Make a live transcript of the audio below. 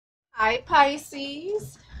Hi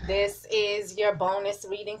Pisces, this is your bonus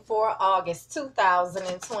reading for August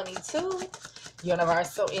 2022.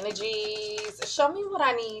 Universal energies, show me what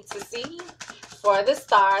I need to see for the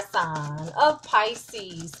star sign of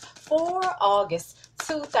Pisces for August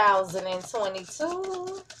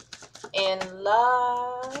 2022. In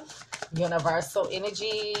love, universal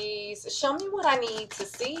energies, show me what I need to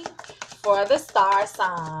see for the star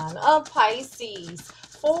sign of Pisces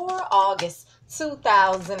for August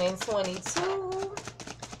 2022.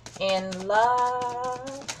 In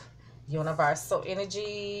love, universal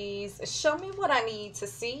energies, show me what I need to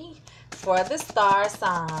see for the star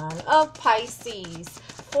sign of Pisces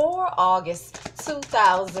for August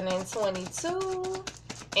 2022.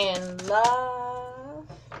 In love,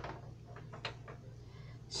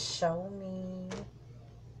 show me.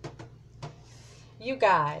 You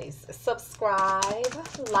guys, subscribe,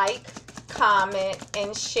 like, comment,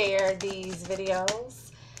 and share these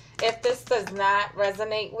videos. If this does not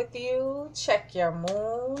resonate with you, check your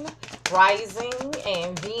moon, rising,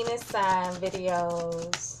 and Venus sign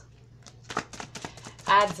videos.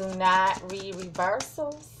 I do not read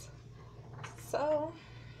reversals. So,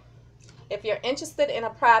 if you're interested in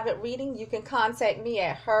a private reading, you can contact me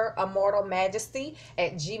at herimmortalmajesty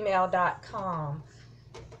at gmail.com.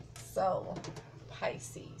 So,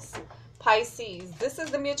 Pisces, this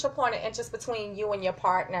is the mutual point of interest between you and your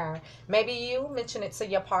partner. Maybe you mention it to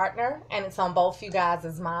your partner and it's on both you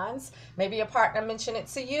guys' minds. Maybe your partner mentioned it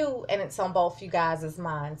to you and it's on both you guys'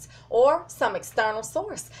 minds. Or some external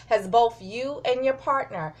source has both you and your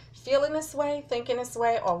partner feeling this way, thinking this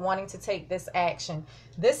way, or wanting to take this action.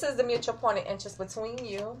 This is the mutual point of interest between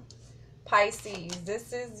you. Pisces,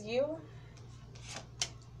 this is you.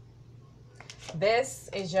 This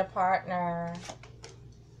is your partner.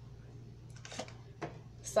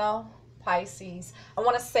 So, Pisces, I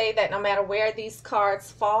want to say that no matter where these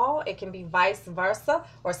cards fall, it can be vice versa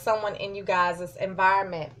or someone in you guys'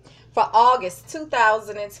 environment. For August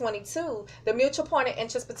 2022, the mutual point of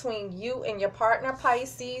interest between you and your partner,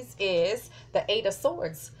 Pisces, is the Eight of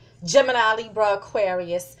Swords. Gemini, Libra,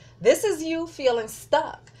 Aquarius. This is you feeling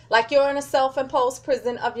stuck, like you're in a self-imposed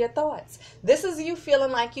prison of your thoughts. This is you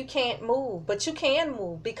feeling like you can't move, but you can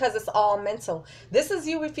move because it's all mental. This is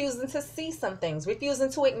you refusing to see some things,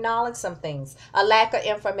 refusing to acknowledge some things, a lack of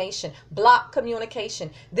information, blocked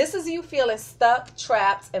communication. This is you feeling stuck,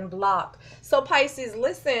 trapped, and blocked. So Pisces,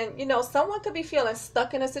 listen, you know, someone could be feeling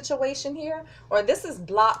stuck in a situation here, or this is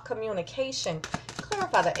blocked communication.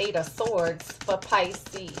 Clarify the Eight of Swords for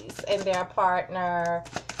Pisces and their partner.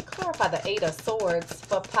 Clarify the Eight of Swords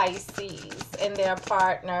for Pisces and their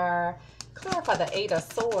partner. Clarify the Eight of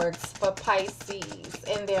Swords for Pisces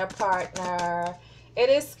and their partner. It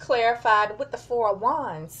is clarified with the Four of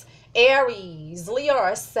Wands. Aries, Leo,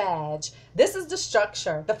 or Sag. This is the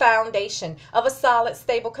structure, the foundation of a solid,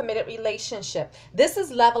 stable, committed relationship. This is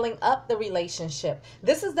leveling up the relationship.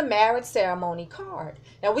 This is the marriage ceremony card.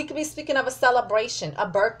 Now, we could be speaking of a celebration, a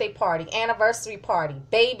birthday party, anniversary party,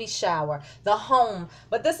 baby shower, the home.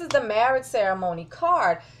 But this is the marriage ceremony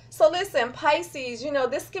card. So listen, Pisces, you know,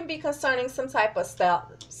 this can be concerning some type of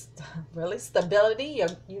stability,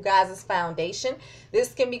 you guys' foundation.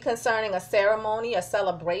 This can be concerning a ceremony, a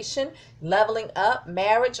celebration, leveling up,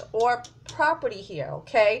 marriage, or property here,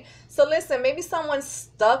 okay? So listen, maybe someone's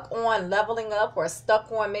stuck on leveling up or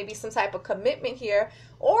stuck on maybe some type of commitment here.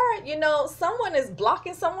 Or, you know, someone is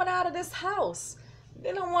blocking someone out of this house.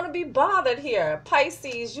 They don't want to be bothered here.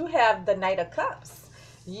 Pisces, you have the Knight of Cups.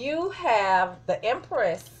 You have the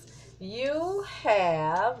Empress. You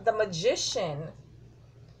have the Magician.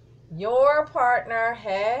 Your partner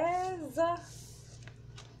has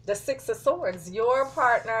the Six of Swords. Your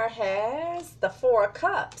partner has the Four of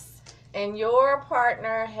Cups. And your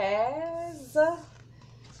partner has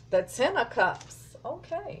the Ten of Cups.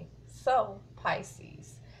 Okay, so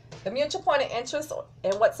Pisces. The mutual point of interest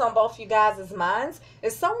and what's on both you guys' minds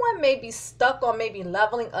is someone may be stuck on maybe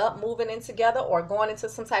leveling up, moving in together, or going into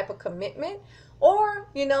some type of commitment. Or,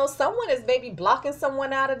 you know, someone is maybe blocking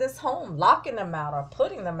someone out of this home, locking them out or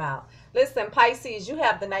putting them out. Listen, Pisces, you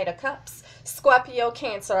have the Knight of Cups. Scorpio,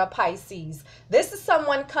 Cancer, or Pisces. This is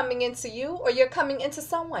someone coming into you, or you're coming into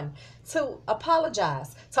someone to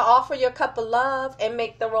apologize, to offer your cup of love and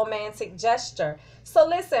make the romantic gesture. So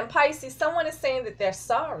listen, Pisces, someone is saying that they're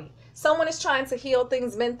sorry. Someone is trying to heal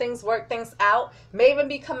things, mend things, work things out. May even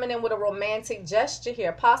be coming in with a romantic gesture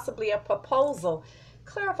here, possibly a proposal.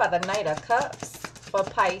 Clarify the Knight of Cups for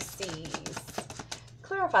Pisces.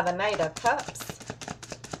 Clarify the Knight of Cups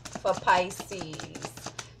for Pisces.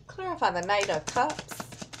 Clarify the Knight of Cups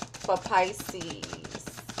for Pisces.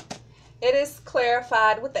 It is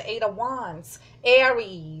clarified with the Eight of Wands.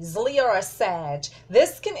 Aries, Leo, or Sag.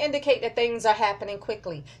 This can indicate that things are happening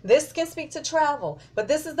quickly. This can speak to travel, but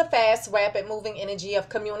this is the fast, rapid moving energy of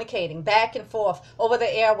communicating back and forth over the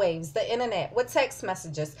airwaves, the internet, with text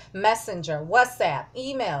messages, messenger, WhatsApp,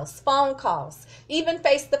 emails, phone calls, even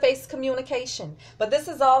face-to-face communication. But this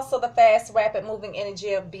is also the fast, rapid moving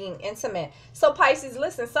energy of being intimate. So Pisces,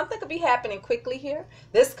 listen, something could be happening quickly here.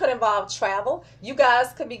 This could involve travel. You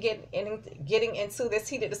guys could be getting into this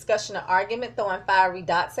heated discussion or argument, throwing fiery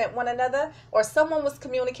dots at one another, or someone was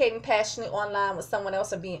communicating passionately online with someone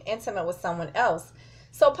else or being intimate with someone else.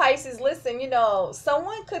 So Pisces, listen, you know,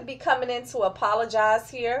 someone could be coming in to apologize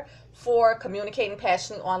here for communicating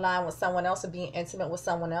passionately online with someone else or being intimate with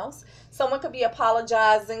someone else. Someone could be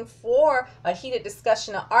apologizing for a heated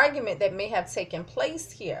discussion or argument that may have taken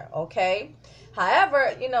place here, okay?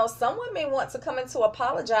 However, you know, someone may want to come in to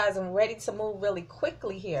apologize and ready to move really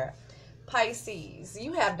quickly here. Pisces,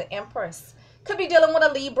 you have the Empress. Could be dealing with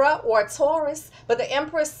a Libra or a Taurus, but the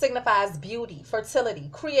Empress signifies beauty, fertility,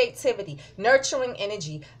 creativity, nurturing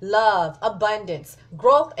energy, love, abundance,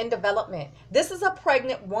 growth, and development. This is a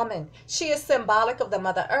pregnant woman. She is symbolic of the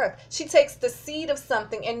Mother Earth. She takes the seed of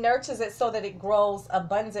something and nurtures it so that it grows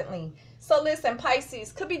abundantly. So listen,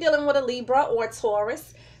 Pisces, could be dealing with a Libra or a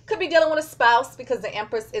Taurus. Could be dealing with a spouse because the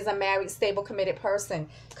Empress is a married, stable, committed person.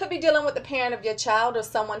 Could be dealing with the parent of your child or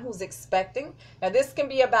someone who's expecting. Now, this can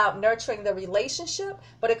be about nurturing the relationship,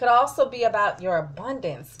 but it could also be about your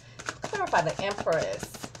abundance. Clarify the Empress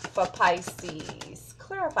for Pisces.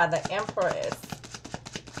 Clarify the Empress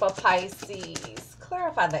for Pisces.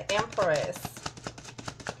 Clarify the Empress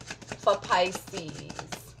for Pisces.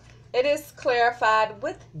 It is clarified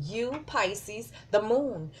with you, Pisces, the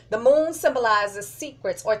moon. The moon symbolizes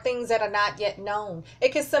secrets or things that are not yet known.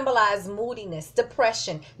 It can symbolize moodiness,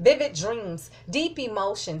 depression, vivid dreams, deep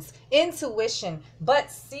emotions, intuition, but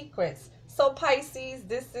secrets. So Pisces,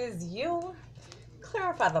 this is you.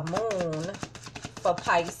 Clarify the moon for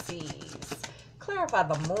Pisces. Clarify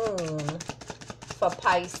the moon for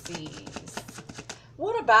Pisces.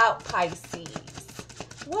 What about Pisces?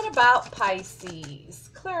 What about Pisces?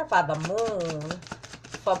 Clarify the moon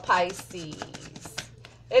for Pisces.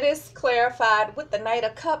 It is clarified with the Knight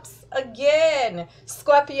of Cups again.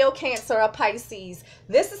 Scorpio, Cancer, or Pisces.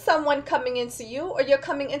 This is someone coming into you, or you're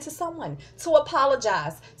coming into someone to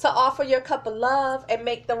apologize, to offer your cup of love and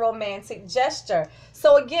make the romantic gesture.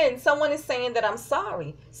 So again, someone is saying that I'm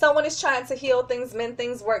sorry. Someone is trying to heal things, mend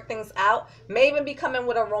things, work things out. May even be coming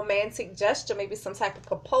with a romantic gesture, maybe some type of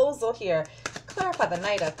proposal here. Clarify the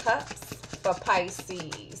Knight of Cups for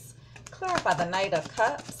Pisces. Clarify the Knight of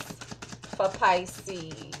Cups for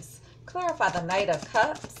Pisces. Clarify the Knight of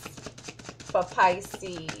Cups for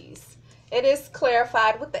Pisces. It is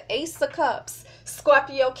clarified with the Ace of Cups.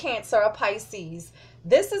 Scorpio, Cancer, or Pisces.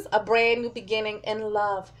 This is a brand new beginning in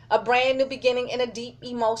love, a brand new beginning in a deep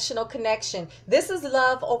emotional connection. This is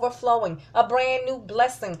love overflowing, a brand new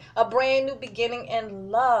blessing, a brand new beginning in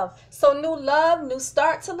love. So new love, new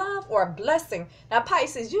start to love, or a blessing. Now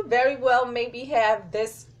Pisces, you very well maybe have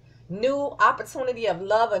this new opportunity of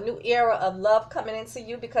love, a new era of love coming into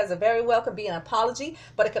you, because it very well could be an apology,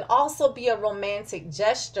 but it could also be a romantic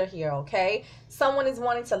gesture here, okay? Someone is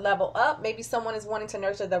wanting to level up. Maybe someone is wanting to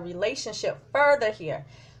nurture the relationship further here.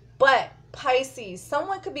 But Pisces,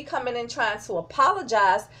 someone could be coming in trying to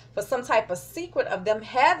apologize for some type of secret of them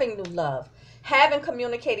having new love, having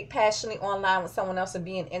communicated passionately online with someone else and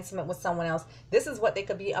being intimate with someone else. This is what they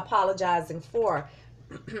could be apologizing for.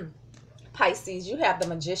 Pisces, you have the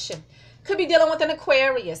Magician. Could be dealing with an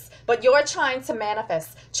Aquarius, but you're trying to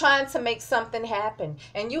manifest, trying to make something happen.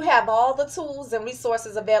 And you have all the tools and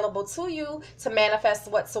resources available to you to manifest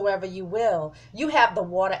whatsoever you will. You have the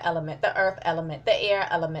water element, the earth element, the air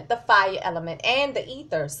element, the fire element, and the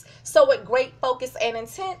ethers. So with great focus and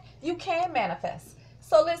intent, you can manifest.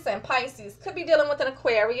 So listen, Pisces, could be dealing with an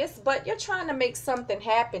Aquarius, but you're trying to make something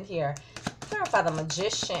happen here. Clarify the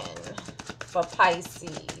Magician for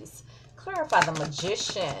Pisces. Clarify the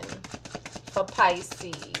Magician for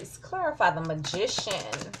Pisces. Clarify the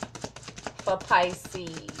Magician for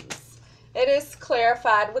Pisces. It is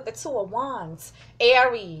clarified with the Two of Wands.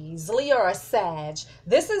 Aries, Leo, or Sag.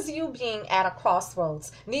 This is you being at a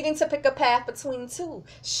crossroads, needing to pick a path between two.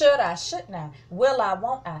 Should I? Shouldn't I? Will I?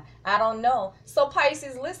 Won't I? I don't know. So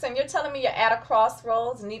Pisces, listen, you're telling me you're at a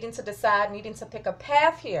crossroads, needing to decide, needing to pick a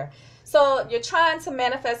path here. So you're trying to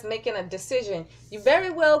manifest making a decision. You very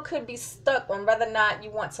well could be stuck on whether or not you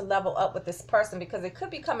want to level up with this person, because it could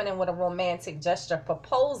be coming in with a romantic gesture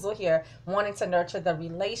proposal here, wanting to nurture the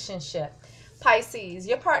relationship. Pisces,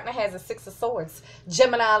 your partner has a Six of Swords.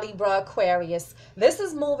 Gemini, Libra, Aquarius. This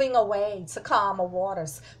is moving away to calmer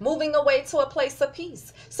waters, moving away to a place of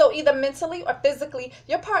peace. So either mentally or physically,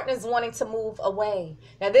 your partner is wanting to move away.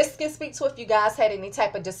 Now this can speak to if you guys had any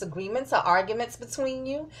type of disagreements or arguments between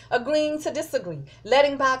you, agreeing to disagree,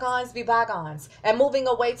 letting bygones be bygones, and moving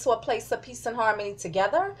away to a place of peace and harmony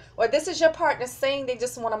together. Or this is your partner saying they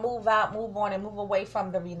just want to move out, move on, and move away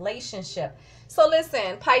from the relationship. So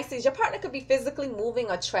listen, Pisces, your partner could be physically moving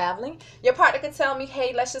or traveling. Your partner could tell me,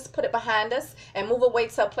 hey, let's just put it behind us and move away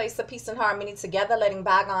to a place of peace and harmony together, letting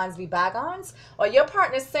bygones be bygones. Or your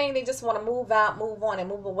partner is saying they just want to move out, move on, and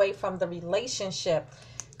move away from the relationship.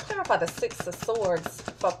 Clarify the Six of Swords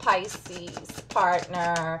for Pisces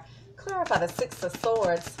partner. Clarify the Six of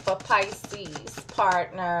Swords for Pisces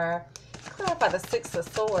partner. Clarify the Six of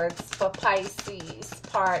Swords for Pisces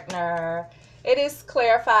partner. It is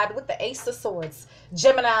clarified with the Ace of Swords.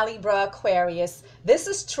 Gemini, Libra, Aquarius. This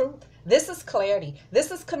is truth. This is clarity.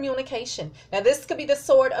 This is communication. Now, this could be the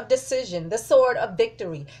sword of decision, the sword of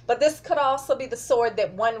victory. But this could also be the sword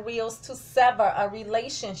that one wields to sever a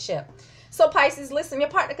relationship. So Pisces, listen, your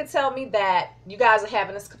partner could tell me that you guys are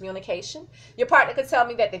having this communication. Your partner could tell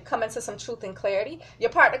me that they've come into some truth and clarity.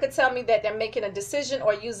 Your partner could tell me that they're making a decision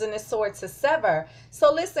or using this sword to sever.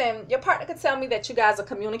 So listen, your partner could tell me that you guys are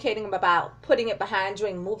communicating about putting it behind you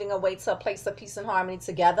and moving away to a place of peace and harmony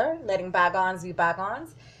together, letting bygones be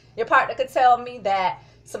bygones. Your partner could tell me that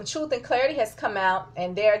some truth and clarity has come out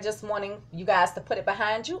and they're just wanting you guys to put it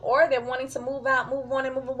behind you, or they're wanting to move out, move on,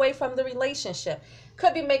 and move away from the relationship.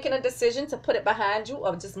 Could be making a decision to put it behind you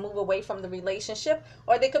or just move away from the relationship,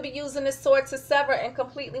 or they could be using this sword to sever and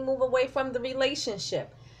completely move away from the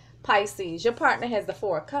relationship. Pisces, your partner has the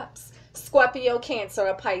Four of Cups. Scorpio, Cancer,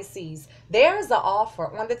 or Pisces. There's an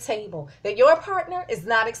offer on the table that your partner is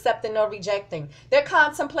not accepting or rejecting. They're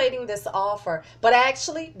contemplating this offer, but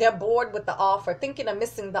actually they're bored with the offer, thinking of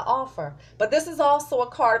missing the offer. But this is also a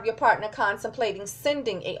card of your partner contemplating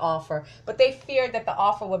sending a offer, but they fear that the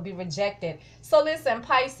offer will be rejected. So listen,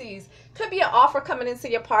 Pisces, could be an offer coming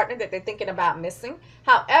into your partner that they're thinking about missing.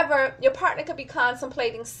 However, your partner could be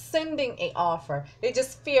contemplating sending a offer. They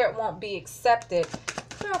just fear it won't be accepted.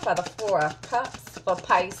 Clarify the Four of Cups for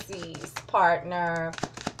Pisces partner.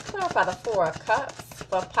 Clarify the Four of Cups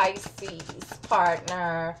for Pisces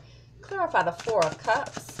partner. Clarify the Four of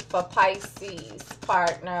Cups for Pisces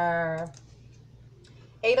partner.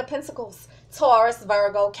 Eight of Pentacles. Taurus,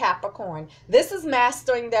 Virgo, Capricorn. This is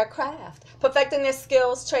mastering their craft, perfecting their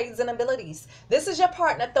skills, trades, and abilities. This is your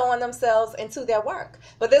partner throwing themselves into their work.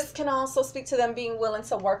 But this can also speak to them being willing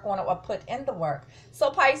to work on it or put in the work. So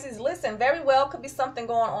Pisces, listen, very well could be something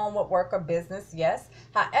going on with work or business, yes.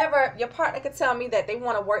 However, your partner could tell me that they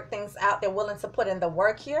want to work things out. They're willing to put in the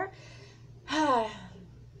work here.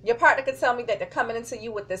 Your partner could tell me that they're coming into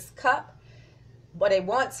you with this cup, but they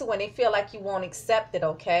want to and they feel like you won't accept it,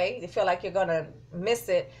 okay? They feel like you're going to miss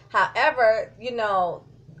it. However, you know,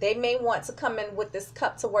 they may want to come in with this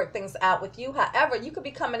cup to work things out with you. However, you could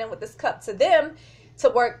be coming in with this cup to them to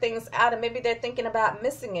work things out, and maybe they're thinking about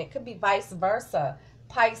missing it. Could be vice versa.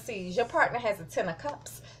 Pisces, your partner has a Ten of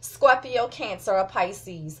Cups. Scorpio, Cancer, or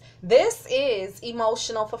Pisces. This is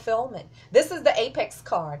emotional fulfillment. This is the apex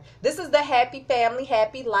card. This is the happy family,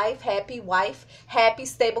 happy life, happy wife, happy,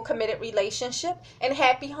 stable, committed relationship, and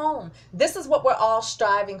happy home. This is what we're all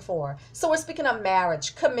striving for. So we're speaking of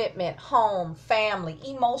marriage, commitment, home, family,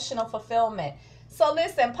 emotional fulfillment. So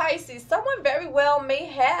listen, Pisces, someone very well may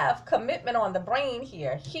have commitment on the brain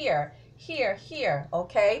here,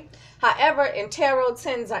 okay? However, in tarot,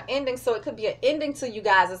 tens are ending, so it could be an ending to you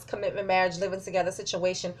guys' commitment, marriage, living together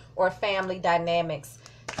situation, or family dynamics.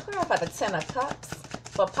 Clarify the Ten of Cups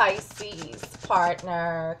for Pisces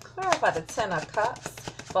partner. Clarify the Ten of Cups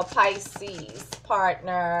for Pisces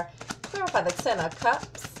partner. Clarify the Ten of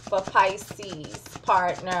Cups for Pisces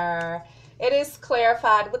partner. It is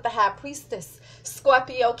clarified with the High Priestess.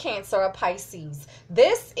 Scorpio, Cancer, or Pisces.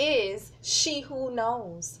 This is she who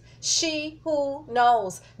knows. She who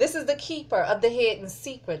knows. This is the keeper of the hidden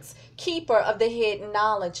secrets, keeper of the hidden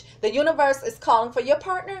knowledge. The universe is calling for your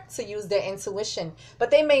partner to use their intuition,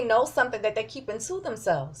 but they may know something that they're keeping to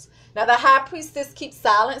themselves. Now, the High Priestess keeps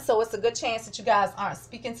silent, so it's a good chance that you guys aren't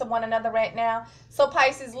speaking to one another right now. So,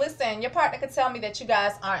 Pisces, listen, your partner could tell me that you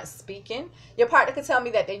guys aren't speaking. Your partner could tell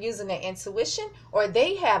me that they're using their intuition, or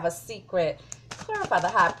they have a secret. Clarify the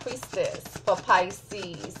High Priestess for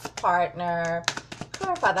Pisces partner.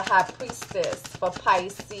 Clarify the High Priestess for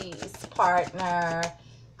Pisces partner.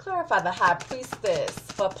 Clarify the High Priestess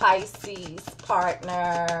for Pisces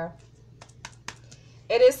partner.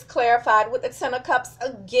 It is clarified with the Ten of Cups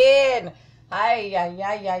again. Ay, ay,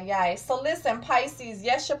 ay, ay, ay. So listen, Pisces,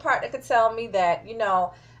 yes, your partner could tell me that,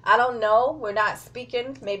 I don't know, we're not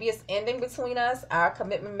speaking. Maybe it's ending between us, our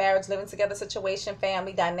commitment, marriage, living together situation,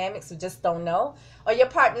 family dynamics, we just don't know. Or your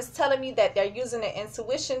partner's telling me that they're using their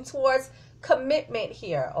intuition towards commitment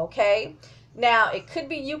here, okay? Now, it could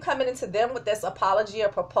be you coming into them with this apology or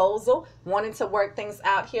proposal, wanting to work things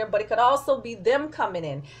out here, but it could also be them coming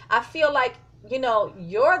in. I feel like,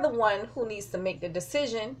 you're the one who needs to make the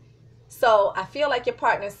decision. So I feel like your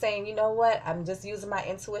partner's saying, you know what, I'm just using my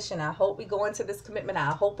intuition. I hope we go into this commitment.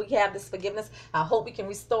 I hope we have this forgiveness. I hope we can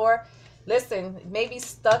restore. Listen, maybe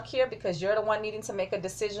stuck here because you're the one needing to make a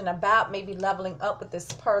decision about maybe leveling up with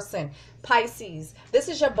this person. Pisces, this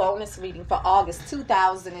is your bonus reading for August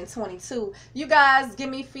 2022. You guys give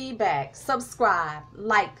me feedback, subscribe,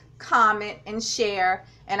 like, comment, and share.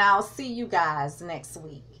 And I'll see you guys next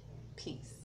week. Peace.